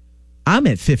 I'm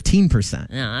at 15%.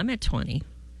 No, I'm at 20.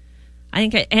 I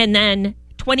think, and then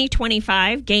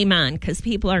 2025, game on, because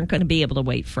people aren't going to be able to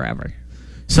wait forever.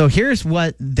 So here's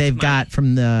what they've got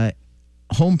from the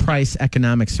Home Price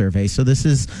Economic Survey. So this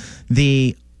is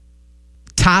the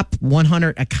top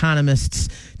 100 economists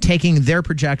taking their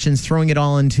projections, throwing it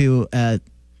all into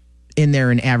in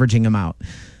there and averaging them out.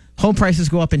 Home prices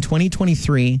go up in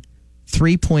 2023,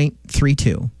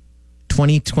 3.32.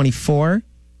 2024,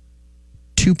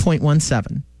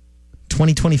 2.17.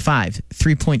 2025,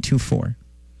 3.24.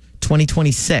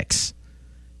 2026,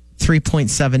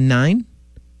 3.79.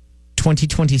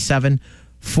 2027,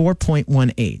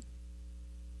 4.18.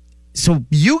 So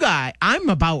I'm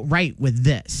about right with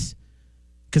this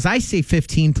because I say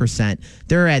 15%.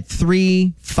 They're at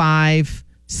 3, 5,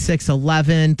 6,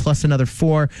 11 plus another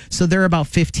 4. So they're about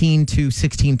 15 to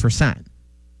 16%.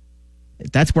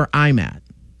 That's where I'm at.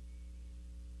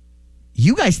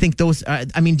 You guys think those,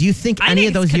 do you think any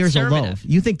of those years are low?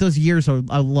 You think those years are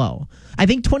low? I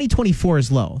think 2024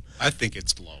 is low. I think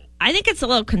it's low. I think it's a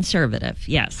little conservative,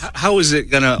 yes. How is it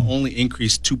going to only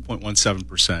increase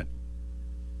 2.17%?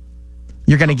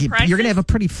 You're going to have a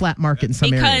pretty flat market in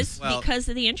some areas. Because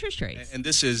of the interest rates. And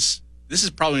this is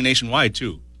probably nationwide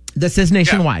too. This is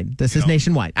nationwide. Yeah. This is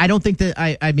nationwide. I don't think that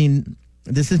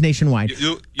this is nationwide.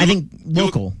 I think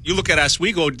local. You look at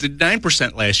Oswego did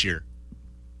 9% last year.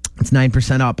 It's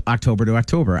 9% up October to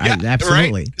October. Yeah,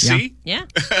 absolutely. Right? See? Yeah.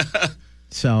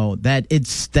 So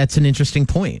that's an interesting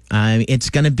point. It's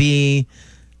going to be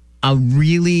a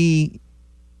really.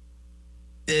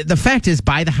 The fact is,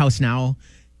 buy the house now,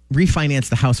 refinance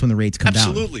the house when the rates come down.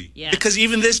 Absolutely. Yeah. Because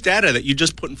even this data that you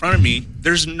just put in front of me,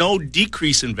 there's no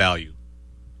decrease in value.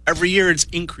 Every year it's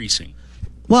increasing.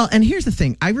 Well, and here's the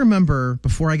thing. I remember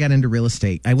before I got into real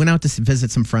estate, I went out to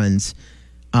visit some friends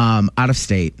out of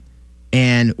state,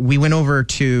 and we went over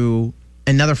to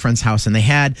another friend's house, and they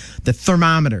had the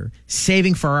thermometer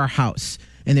saving for our house,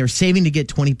 and they were saving to get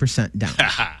 20% down.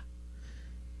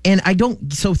 And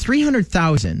so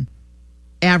 $300,000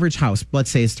 average house, let's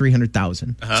say, is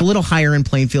 $300,000. It's a little higher in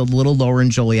Plainfield, a little lower in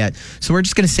Joliet. So we're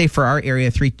just going to say for our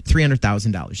area,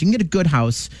 $300,000. You can get a good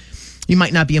house. You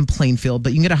might not be in Plainfield,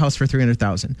 but you can get a house for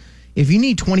 $300,000. If you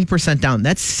need 20% down,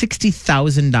 that's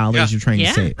 $60,000 you're trying to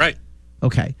save. Right.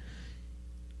 Okay.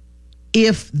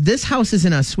 If this house is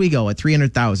in Oswego at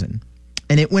 $300,000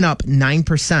 and it went up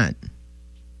 9%,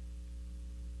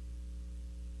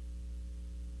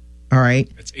 all right.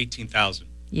 It's $18,000.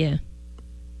 Yeah.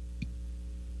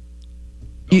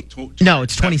 No,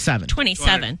 it's 27.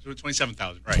 27.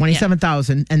 27,000. Right.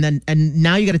 27,000, and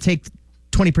now you got to take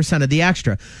 20% of the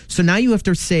extra. So now you have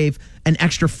to save an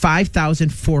extra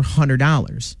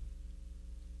 $5,400.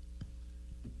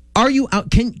 Are you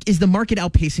out? Is the market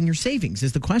outpacing your savings?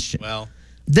 Is the question. Well,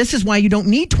 this is why you don't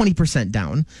need 20%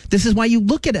 down. This is why you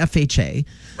look at FHA.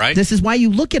 Right. This is why you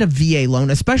look at a VA loan,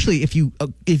 especially if you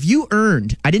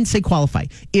earned. I didn't say qualify.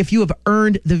 If you have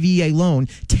earned the VA loan,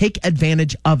 take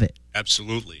advantage of it.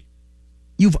 Absolutely.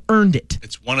 You've earned it.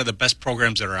 It's one of the best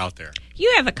programs that are out there.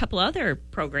 You have a couple other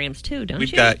programs too, don't you?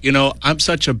 We've got, I'm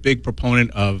such a big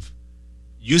proponent of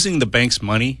using the bank's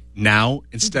money now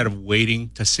instead of waiting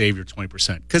to save your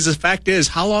 20%. Because the fact is,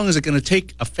 how long is it going to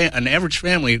take an average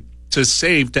family to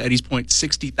save, to Eddie's point,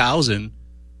 $60,000?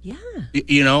 Yeah.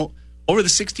 Over the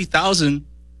 $60,000,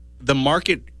 the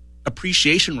market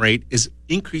appreciation rate is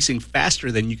increasing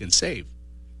faster than you can save.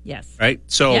 Yes. Right?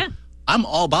 So I'm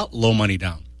all about low money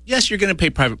down. Yes, you're going to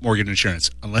pay private mortgage insurance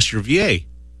unless you're VA.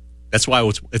 That's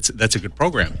why that's a good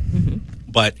program. Mm-hmm.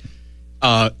 But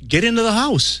get into the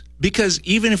house, because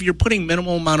even if you're putting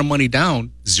minimal amount of money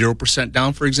down, 0%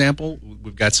 down, for example,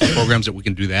 we've got some programs that we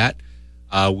can do that.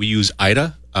 We use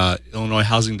IDA, Illinois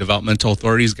Housing Developmental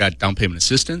Authority's got down payment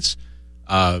assistance,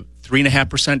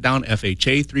 3.5% down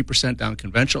FHA, 3% down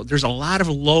conventional. There's a lot of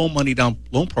low money down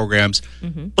loan programs,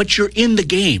 but you're in the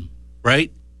game,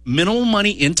 right? Minimal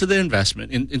money into the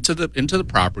investment, into the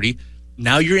property.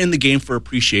 Now you're in the game for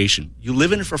appreciation. You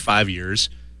live in it for 5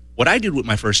 years. What I did with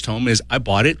my first home is I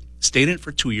bought it, stayed in it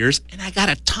for 2 years, and I got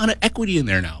a ton of equity in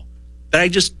there now. That I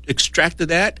just extracted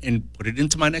that and put it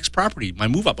into my next property, my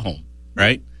move-up home,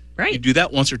 right? Right. You do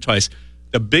that once or twice.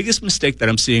 The biggest mistake that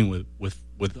I'm seeing with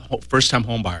first-time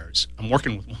home buyers, I'm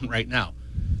working with one right now,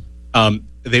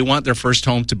 they want their first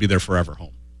home to be their forever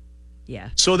home. Yeah.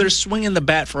 So they're swinging the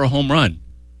bat for a home run.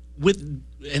 And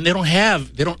they don't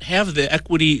have the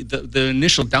equity, the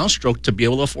initial downstroke to be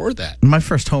able to afford that. My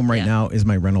first home right now is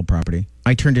my rental property.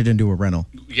 I turned it into a rental.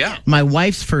 Yeah. My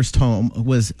wife's first home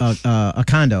was a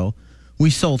condo. We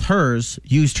sold hers,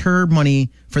 used her money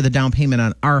for the down payment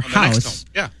on our house.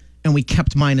 Yeah. And we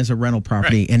kept mine as a rental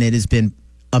property, and it has been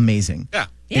amazing. Yeah.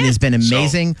 It has been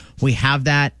amazing. We have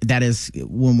that. That is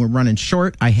when we're running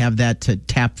short. I have that to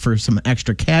tap for some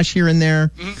extra cash here and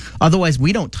there. Mm-hmm. Otherwise,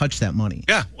 we don't touch that money.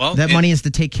 Yeah, well, that money is to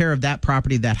take care of that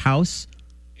property, that house.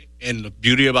 And the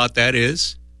beauty about that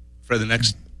is, for the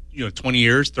next 20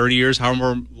 years, 30 years,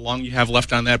 however long you have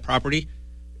left on that property,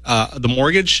 the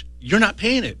mortgage, you're not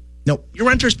paying it. Nope. Your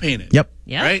renter's paying it. Yep.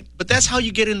 Right? But that's how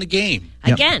you get in the game.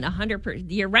 Again, 100%.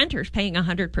 Your renter's paying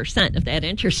 100% of that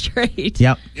interest rate.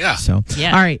 Yep. Yeah. So, all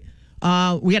right.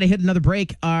 We got to hit another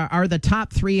break. Are the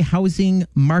top 3 housing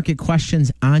market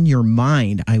questions on your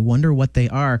mind? I wonder what they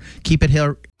are. Keep it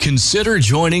here. Consider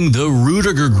joining the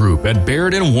Ruettiger Group at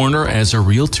Baird Warner as a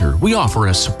realtor. We offer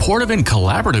a supportive and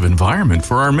collaborative environment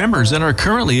for our members and are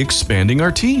currently expanding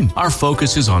our team. Our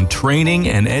focus is on training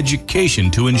and education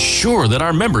to ensure that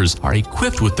our members are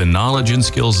equipped with the knowledge and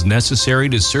skills necessary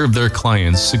to serve their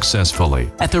clients successfully.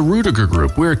 At the Ruettiger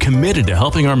Group, we are committed to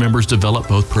helping our members develop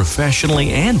both professionally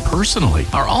and personally.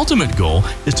 Our ultimate goal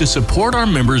is to support our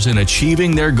members in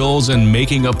achieving their goals and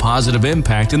making a positive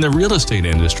impact in the real estate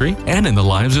industry and in the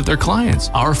lives of their clients.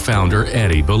 Our founder,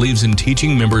 Eddie, believes in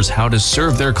teaching members how to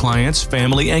serve their clients,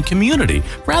 family, and community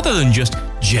rather than just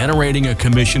generating a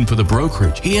commission for the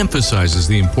brokerage. He emphasizes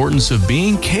the importance of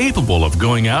being capable of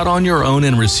going out on your own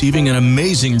and receiving an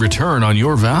amazing return on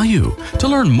your value. To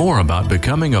learn more about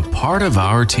becoming a part of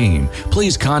our team,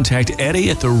 please contact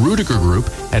Eddie at the Ruettiger Group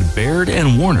at Baird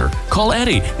Warner. Call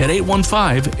Eddie at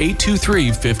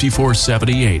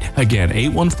 815-823-5478. Again,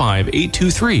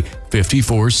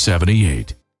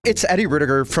 815-823-5478. It's Eddie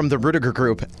Ruettiger from the Ruettiger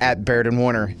Group at Baird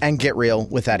Warner and Get Real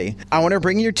with Eddie. I want to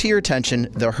bring to your attention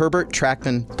the Herbert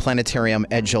Trackman Planetarium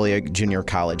at Joliet Junior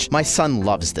College. My son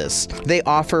loves this. They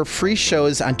offer free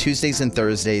shows on Tuesdays and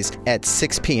Thursdays at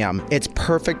 6 p.m. It's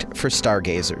perfect for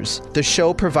stargazers. The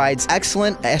show provides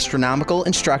excellent astronomical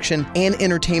instruction and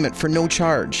entertainment for no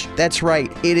charge. That's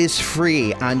right, it is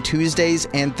free on Tuesdays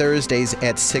and Thursdays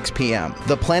at 6 p.m.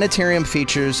 The planetarium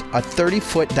features a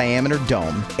 30-foot diameter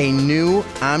dome, a new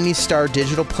OmniStar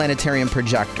digital planetarium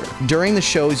projector. During the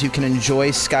shows, you can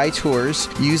enjoy sky tours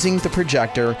using the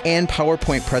projector and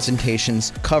PowerPoint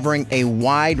presentations covering a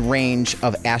wide range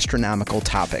of astronomical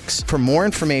topics. For more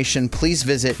information, please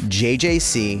visit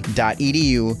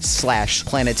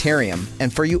jjc.edu/planetarium.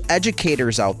 And for you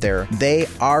educators out there, they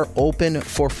are open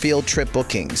for field trip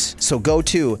bookings. So go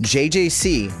to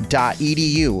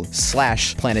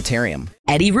jjc.edu/planetarium.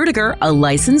 Eddie Ruettiger, a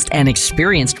licensed and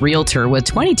experienced realtor with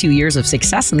 22 years of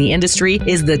success in the industry,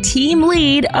 is the team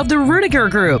lead of the Ruettiger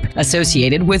Group,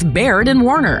 associated with Baird and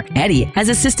Warner. Eddie has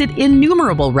assisted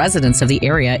innumerable residents of the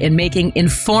area in making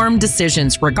informed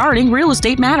decisions regarding real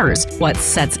estate matters. What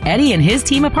sets Eddie and his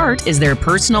team apart is their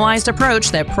personalized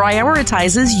approach that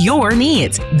prioritizes your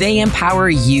needs. They empower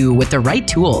you with the right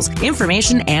tools,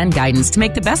 information, and guidance to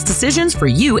make the best decisions for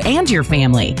you and your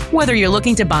family. Whether you're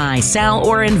looking to buy, sell,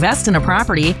 or invest in a property,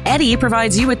 Eddie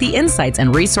provides you with the insights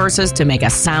and resources to make a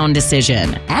sound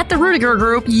decision. At the Ruettiger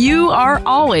Group, you are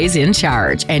always in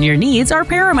charge, and your needs are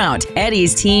paramount.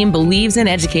 Eddie's team believes in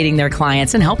educating their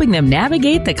clients and helping them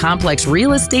navigate the complex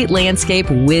real estate landscape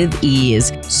with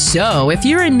ease. So, if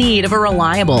you're in need of a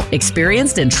reliable,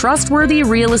 experienced, and trustworthy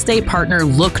real estate partner,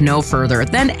 look no further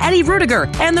than Eddie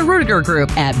Ruettiger and the Ruettiger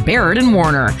Group at Baird and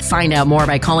Warner. Find out more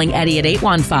by calling Eddie at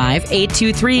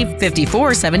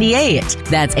 815-823-5478.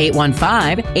 That's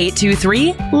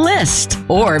 815-823-LIST,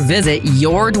 or visit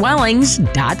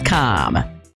yourdwellings.com.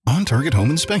 On Target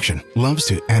Home Inspection loves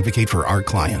to advocate for our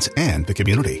clients and the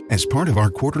community. As part of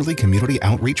our quarterly community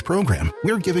outreach program,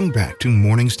 we're giving back to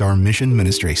Morningstar Mission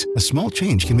Ministries. A small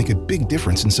change can make a big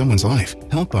difference in someone's life.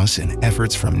 Help us in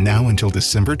efforts from now until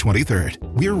December 23rd.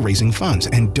 We're raising funds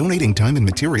and donating time and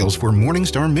materials for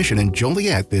Morningstar Mission in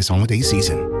Joliet this holiday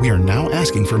season. We are now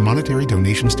asking for monetary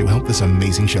donations to help this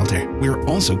amazing shelter. We are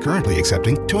also currently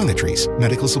accepting toiletries,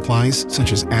 medical supplies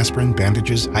such as aspirin,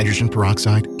 bandages, hydrogen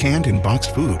peroxide, canned and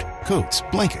boxed food, coats,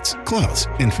 blankets, clothes,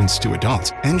 infants to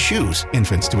adults, and shoes,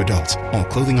 infants to adults. All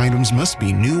clothing items must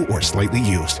be new or slightly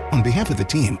used. On behalf of the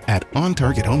team at On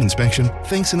Target Home Inspection,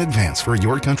 thanks in advance for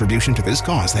your contribution to this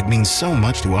cause that means so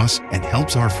much to us and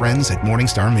helps our friends at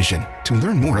Morningstar Mission. To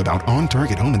learn more about On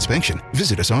Target Home Inspection,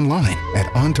 visit us online at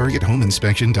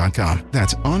ontargethomeinspection.com.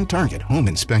 That's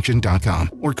ontargethomeinspection.com,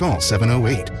 or call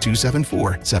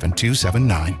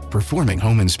 708-274-7279. Performing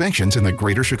home inspections in the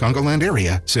greater Chicagoland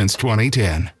area since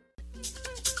 2010.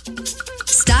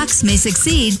 Stocks may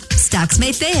succeed, stocks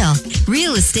may fail.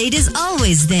 Real estate is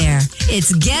always there.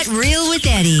 It's Get Real with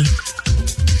Eddie.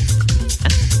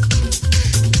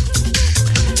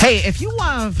 Hey, if you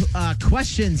have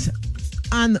questions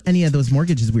on any of those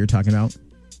mortgages we were talking about,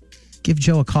 give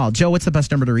Joe a call. Joe, what's the best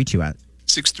number to reach you at?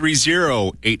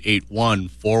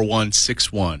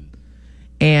 630-881-4161.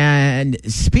 And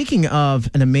speaking of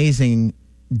an amazing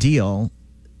deal,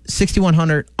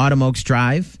 6100 Autumn Oaks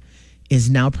Drive is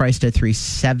now priced at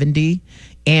 $370,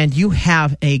 and you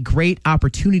have a great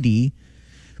opportunity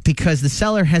because the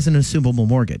seller has an assumable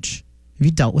mortgage. Have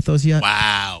you dealt with those yet?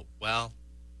 Wow. Well,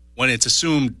 when it's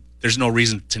assumed, there's no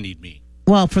reason to need me.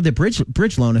 Well, for the bridge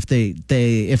loan, if the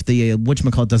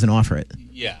whatchamacallit doesn't offer it.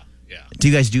 Yeah. Do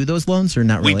you guys do those loans or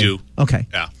not really? We do. Okay.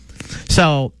 Yeah.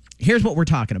 So here's what we're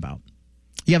talking about.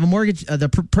 You have a mortgage. The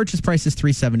purchase price is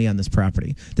 $370 on this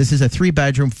property. This is a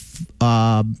 3-bedroom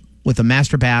with a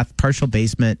master bath, partial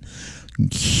basement,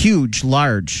 huge,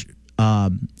 large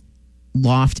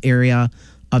loft area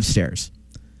upstairs.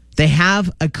 They have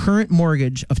a current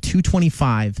mortgage of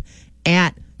 $225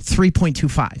 at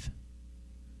 3.25.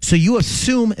 So you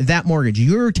assume that mortgage.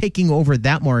 You're taking over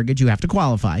that mortgage. You have to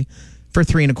qualify for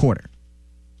 3.25.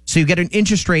 So you get an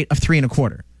interest rate of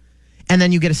 3.25, and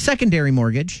then you get a secondary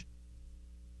mortgage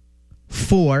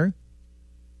for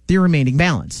the remaining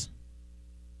balance.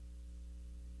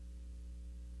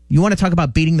 You want to talk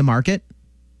about beating the market?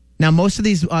 Now, most of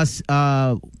these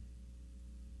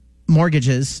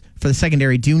mortgages for the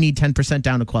secondary do need 10%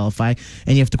 down to qualify,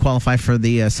 and you have to qualify for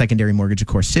the secondary mortgage, of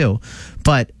course, too.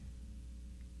 But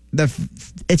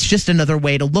it's just another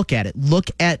way to look at it. Look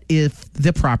at if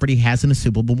the property has an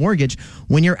assumable mortgage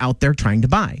when you're out there trying to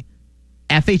buy.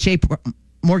 FHA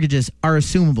mortgages are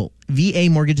assumable. VA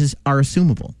mortgages are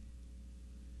assumable.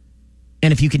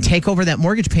 And if you can take over that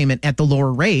mortgage payment at the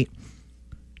lower rate,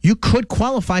 you could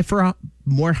qualify for a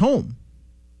more home.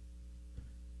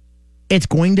 It's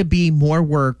going to be more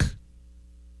work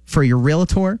for your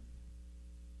realtor,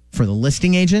 for the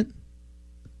listing agent.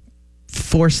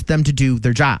 Force them to do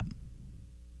their job.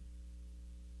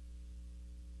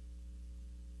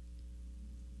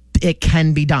 It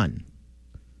can be done.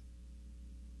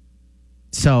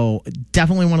 So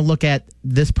definitely want to look at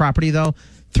this property, though.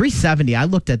 $370, I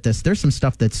looked at this. There's some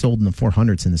stuff that's sold in the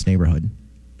 400s in this neighborhood.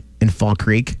 in Fall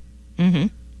Creek.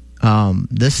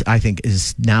 This, I think,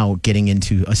 is now getting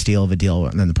into a steal of a deal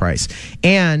and then the price.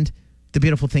 And the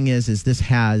beautiful thing is this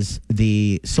has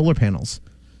the solar panels.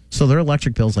 So their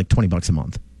electric bill is like $20 a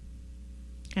month.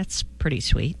 That's pretty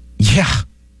sweet. Yeah.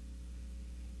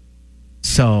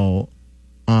 So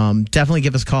definitely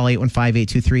give us a call,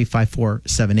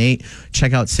 815-823-5478.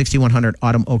 Check out 6100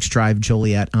 Autumn Oaks Drive,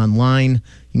 Joliet online.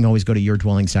 You can always go to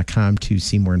yourdwellings.com to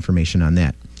see more information on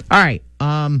that. All right.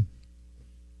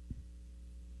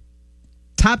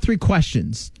 Top 3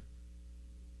 questions.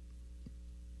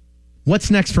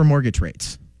 What's next for mortgage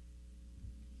rates?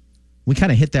 We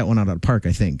kind of hit that one out of the park,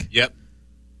 I think. Yep.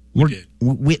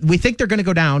 We think they're going to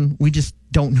go down. We just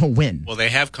don't know when. Well, they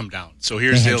have come down. So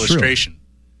here's the illustration.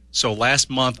 So last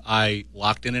month, I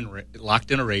locked in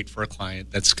a rate for a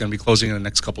client that's going to be closing in the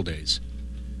next couple days.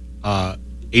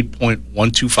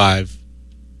 8.125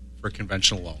 for a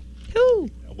conventional loan. Ooh.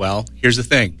 Well, here's the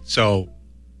thing. So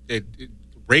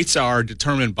rates are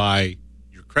determined by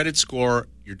your credit score,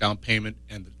 your down payment,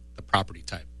 and the property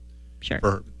type. Sure.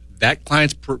 For that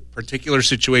client's particular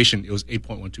situation, it was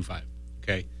 8.125.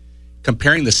 Okay.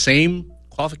 Comparing the same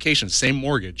qualifications, same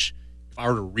mortgage, if I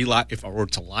were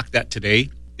to lock that today,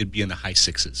 it'd be in the high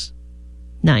 6s.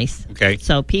 Nice. Okay.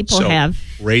 So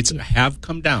rates have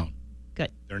come down.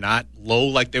 Good. They're not low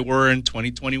like they were in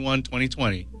 2021,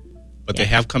 2020, but they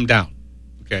have come down.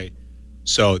 Okay.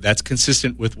 So that's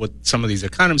consistent with what some of these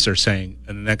economists are saying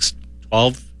in the next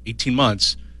 12, 18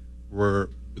 months, where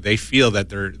they feel that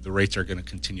the rates are going to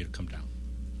continue to come down.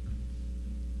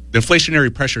 The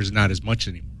inflationary pressure is not as much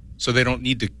anymore, so they don't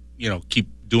need to, keep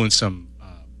doing some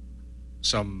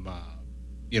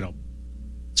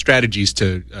strategies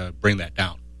to bring that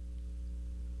down.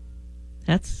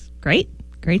 That's great.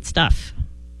 Great stuff.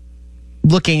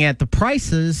 Looking at the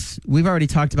prices, we've already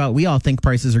talked about, we all think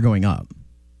prices are going up.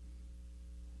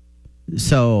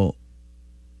 So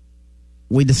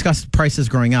we discussed prices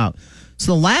growing up.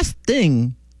 So the last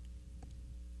thing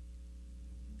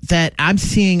that I'm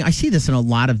seeing, I see this in a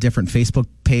lot of different Facebook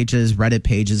pages, Reddit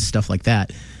pages, stuff like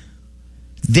that,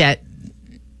 that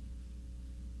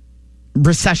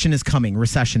recession is coming.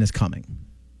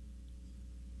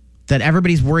 That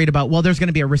everybody's worried about, well, there's going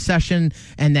to be a recession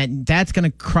and that's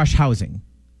going to crush housing.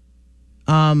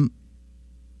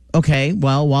 Okay,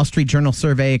 well, Wall Street Journal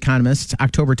survey economists,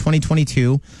 October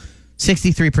 2022,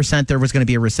 63% there was going to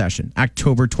be a recession.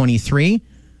 October 23,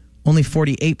 only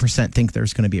 48% think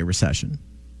there's going to be a recession.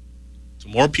 So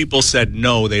more people said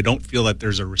no, they don't feel that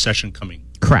there's a recession coming.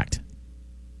 Correct.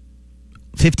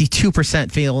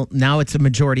 52% feel, now it's a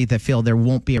majority that feel there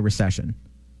won't be a recession.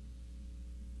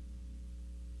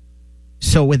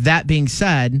 So with that being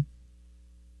said,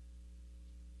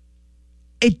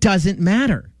 it doesn't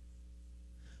matter.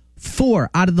 4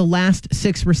 out of the last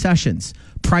 6 recessions,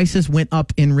 prices went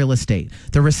up in real estate.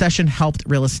 The recession helped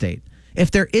real estate.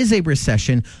 If there is a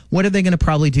recession, what are they going to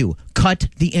probably do? Cut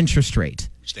the interest rate.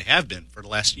 Which they have been for the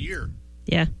last year.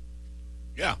 Yeah.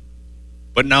 Yeah.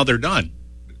 But now they're done.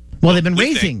 Well, they've been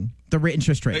raising the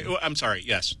interest rate. I'm sorry.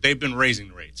 Yes. They've been raising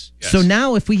the rates. Yes. So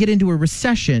now if we get into a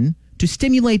recession, to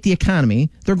stimulate the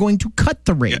economy, they're going to cut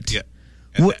the rate. Yeah.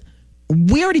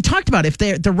 We already talked about it.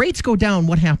 If the rates go down,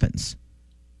 what happens?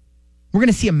 We're going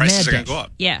to see a mad dash. Prices are going to go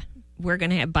up. Yeah. We're going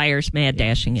to have buyers mad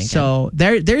dashing again. So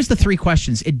there's the 3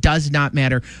 questions. It does not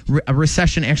matter. A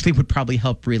recession actually would probably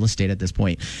help real estate at this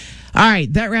point. All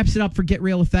right. That wraps it up for Get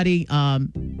Real with Eddie.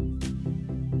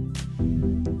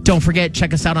 Don't forget,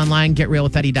 check us out online,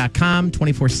 getrealwitheddy.com,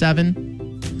 24/7.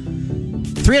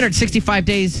 365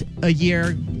 days a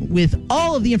year with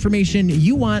all of the information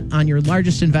you want on your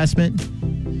largest investment,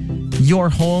 your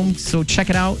home. So check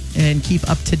it out and keep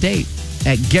up to date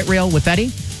at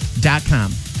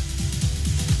getrealwitheddy.com.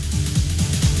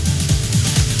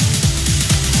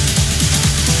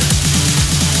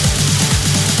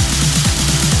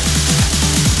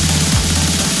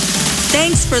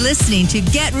 Thanks for listening to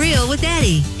Get Real with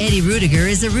Eddie. Eddie Ruettiger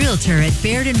is a realtor at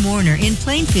Baird Warner in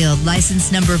Plainfield,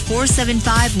 license number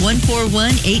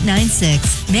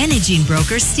 475141896. Managing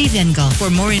broker Steve Engel. For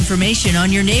more information on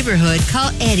your neighborhood, call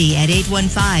Eddie at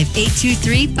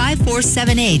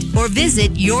 815-823-5478 or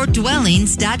visit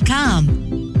yourdwellings.com.